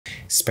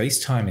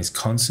Space-time is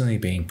constantly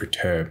being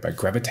perturbed by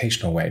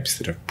gravitational waves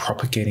that are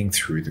propagating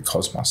through the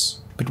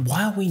cosmos. But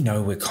while we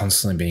know we're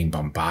constantly being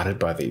bombarded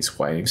by these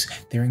waves,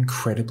 they're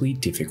incredibly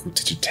difficult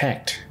to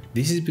detect.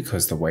 This is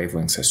because the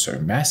wavelengths are so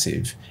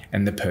massive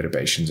and the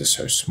perturbations are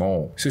so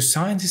small. So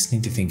scientists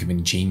need to think of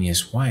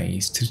ingenious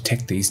ways to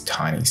detect these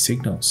tiny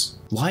signals.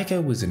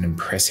 LIGO was an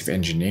impressive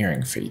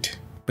engineering feat,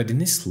 but in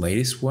this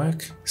latest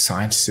work,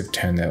 scientists have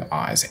turned their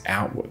eyes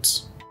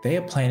outwards. They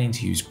are planning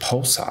to use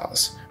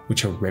pulsars,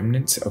 which are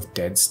remnants of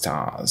dead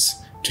stars,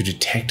 to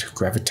detect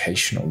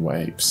gravitational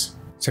waves.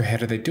 So how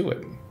do they do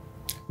it?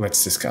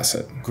 Let's discuss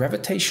it.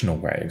 Gravitational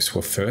waves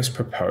were first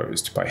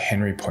proposed by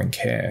Henry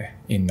Poincare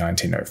in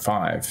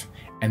 1905,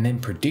 and then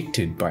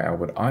predicted by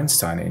Albert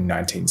Einstein in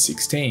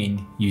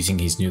 1916 using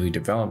his newly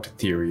developed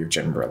theory of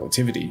general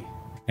relativity.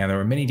 Now, there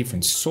are many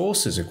different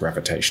sources of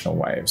gravitational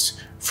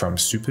waves, from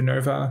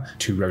supernova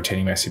to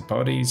rotating massive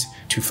bodies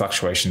to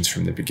fluctuations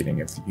from the beginning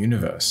of the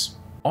universe.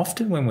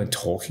 Often when we're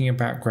talking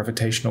about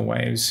gravitational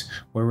waves,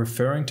 we're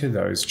referring to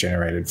those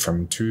generated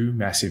from two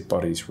massive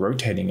bodies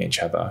rotating each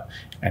other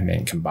and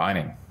then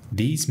combining.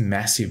 These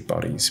massive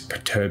bodies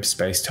perturb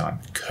space-time,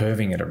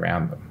 curving it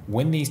around them.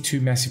 When these two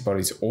massive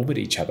bodies orbit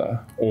each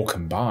other or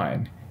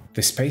combine,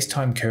 the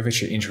space-time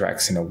curvature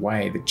interacts in a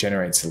way that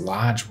generates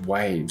large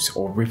waves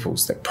or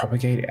ripples that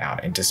propagate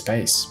out into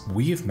space.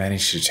 We have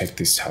managed to detect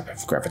this type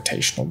of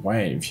gravitational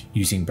wave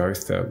using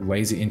both the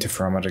Laser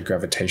Interferometer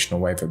Gravitational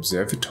Wave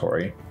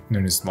Observatory,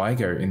 known as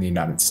LIGO in the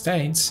United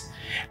States,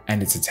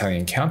 and its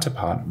Italian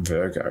counterpart,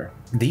 VIRGO.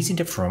 These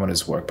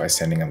interferometers work by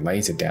sending a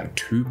laser down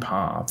two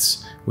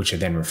paths, which are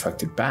then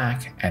reflected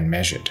back and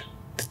measured.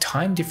 The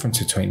time difference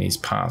between these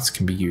paths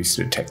can be used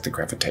to detect the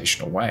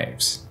gravitational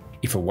waves.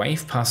 If a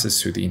wave passes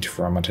through the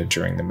interferometer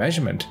during the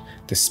measurement,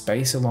 the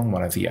space along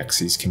one of the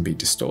axes can be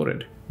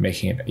distorted,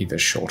 making it either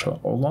shorter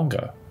or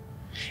longer.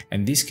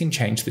 And this can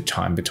change the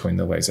time between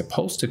the laser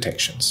pulse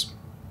detections.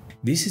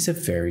 This is a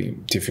very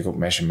difficult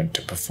measurement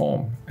to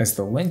perform, as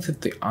the length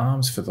of the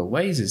arms for the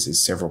lasers is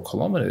several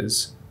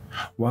kilometers,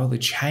 while the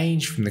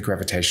change from the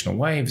gravitational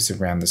wave is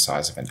around the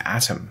size of an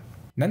atom.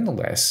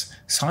 Nonetheless,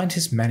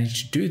 scientists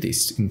managed to do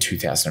this in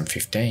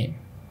 2015.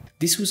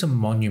 This was a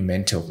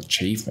monumental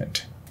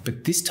achievement.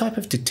 But this type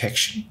of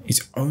detection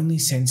is only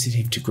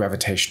sensitive to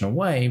gravitational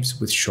waves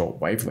with short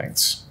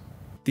wavelengths.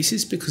 This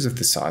is because of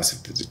the size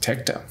of the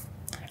detector.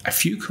 A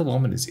few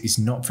kilometers is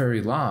not very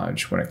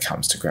large when it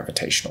comes to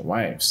gravitational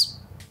waves.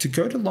 To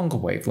go to longer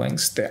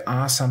wavelengths, there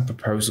are some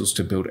proposals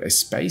to build a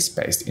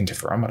space-based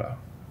interferometer,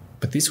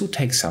 but this will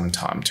take some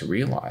time to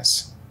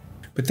realize.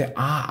 But there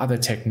are other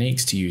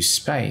techniques to use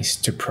space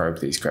to probe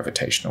these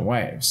gravitational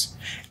waves,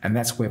 and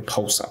that's where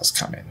pulsars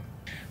come in.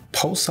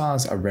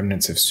 Pulsars are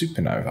remnants of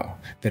supernova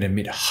that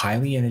emit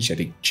highly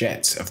energetic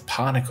jets of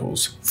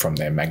particles from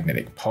their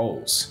magnetic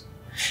poles.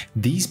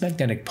 These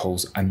magnetic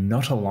poles are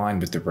not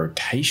aligned with the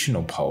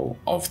rotational pole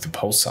of the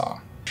pulsar.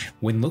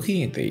 When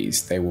looking at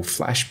these, they will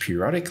flash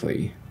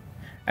periodically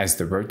as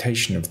the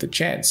rotation of the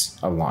jets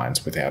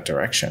aligns with our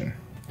direction.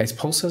 As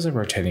pulsars are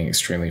rotating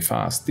extremely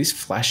fast, this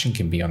flashing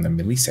can be on the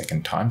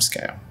millisecond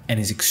timescale and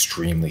is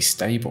extremely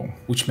stable,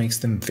 which makes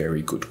them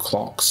very good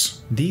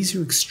clocks. These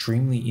are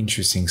extremely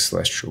interesting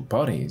celestial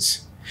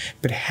bodies,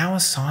 but how are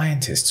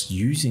scientists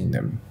using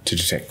them to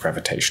detect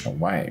gravitational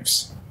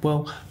waves?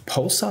 Well,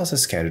 pulsars are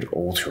scattered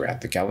all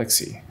throughout the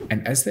galaxy,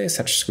 and as they are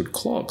such good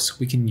clocks,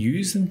 we can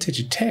use them to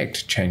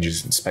detect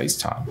changes in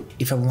spacetime.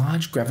 If a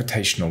large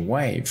gravitational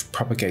wave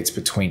propagates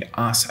between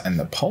us and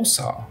the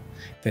pulsar,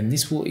 then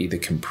this will either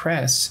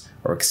compress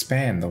or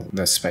expand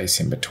the space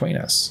in between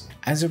us.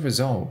 As a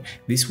result,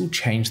 this will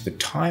change the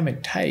time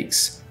it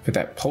takes for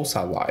that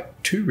pulsar light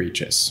to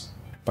reach us.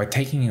 By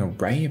taking an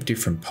array of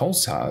different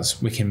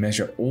pulsars, we can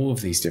measure all of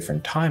these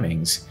different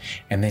timings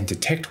and then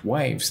detect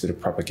waves that are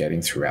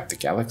propagating throughout the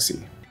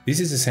galaxy.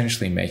 This is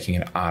essentially making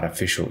an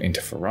artificial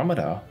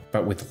interferometer,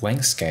 but with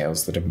length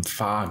scales that are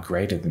far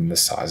greater than the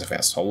size of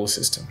our solar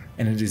system.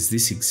 And it is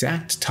this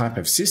exact type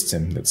of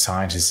system that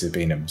scientists have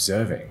been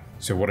observing.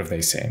 So what have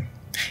they seen?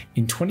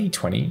 In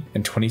 2020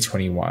 and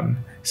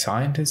 2021,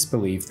 scientists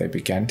believe they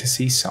began to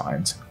see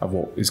signs of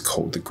what is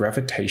called the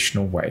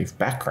gravitational wave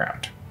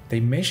background.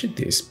 They measured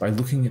this by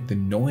looking at the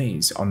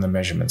noise on the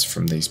measurements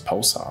from these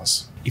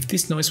pulsars. If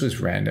this noise was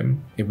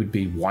random, it would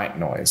be white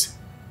noise,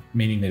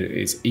 meaning that it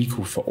is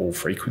equal for all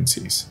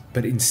frequencies.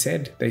 But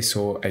instead, they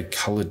saw a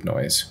colored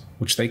noise,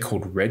 which they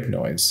called red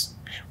noise,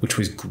 which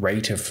was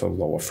greater for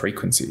lower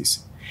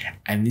frequencies.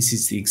 And this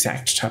is the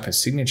exact type of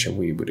signature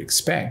we would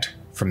expect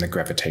from the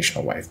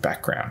gravitational wave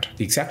background.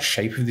 The exact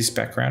shape of this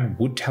background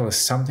would tell us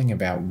something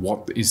about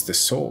what is the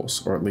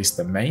source, or at least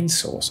the main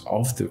source,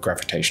 of the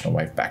gravitational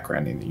wave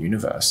background in the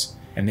universe,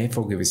 and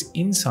therefore give us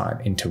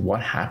insight into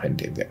what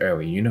happened in the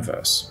early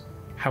universe.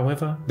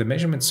 However, the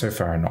measurements so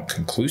far are not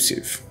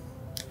conclusive.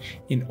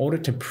 In order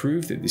to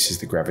prove that this is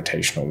the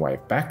gravitational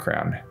wave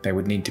background, they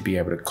would need to be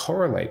able to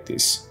correlate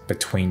this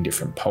between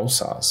different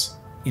pulsars.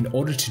 In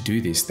order to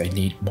do this, they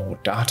need more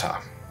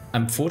data.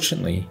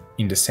 Unfortunately,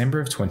 in December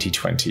of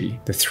 2020,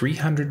 the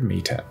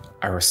 300-meter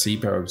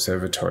Arecibo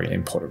Observatory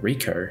in Puerto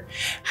Rico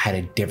had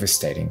a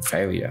devastating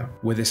failure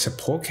where the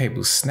support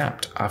cable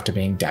snapped after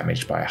being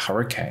damaged by a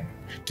hurricane,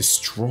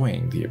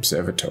 destroying the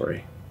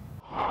observatory.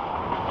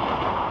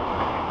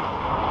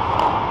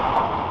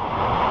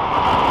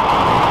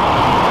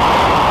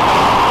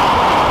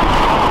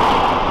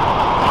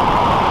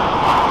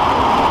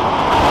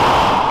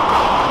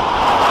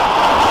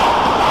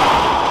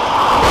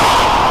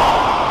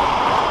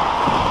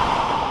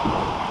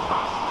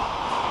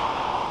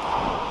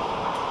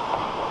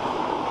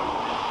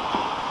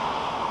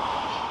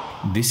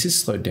 This has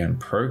slowed down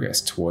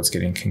progress towards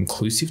getting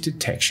conclusive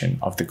detection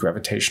of the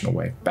gravitational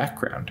wave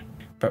background,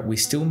 but we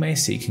still may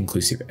see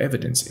conclusive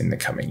evidence in the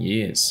coming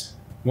years.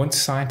 Once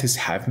scientists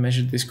have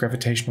measured this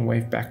gravitational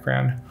wave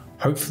background,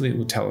 hopefully it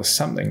will tell us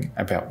something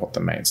about what the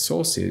main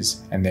source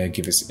is, and they'll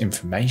give us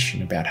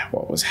information about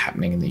what was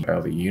happening in the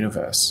early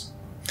universe.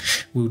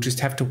 We'll just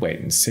have to wait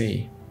and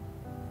see.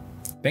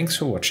 Thanks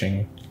for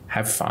watching,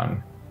 have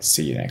fun,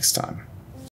 see you next time.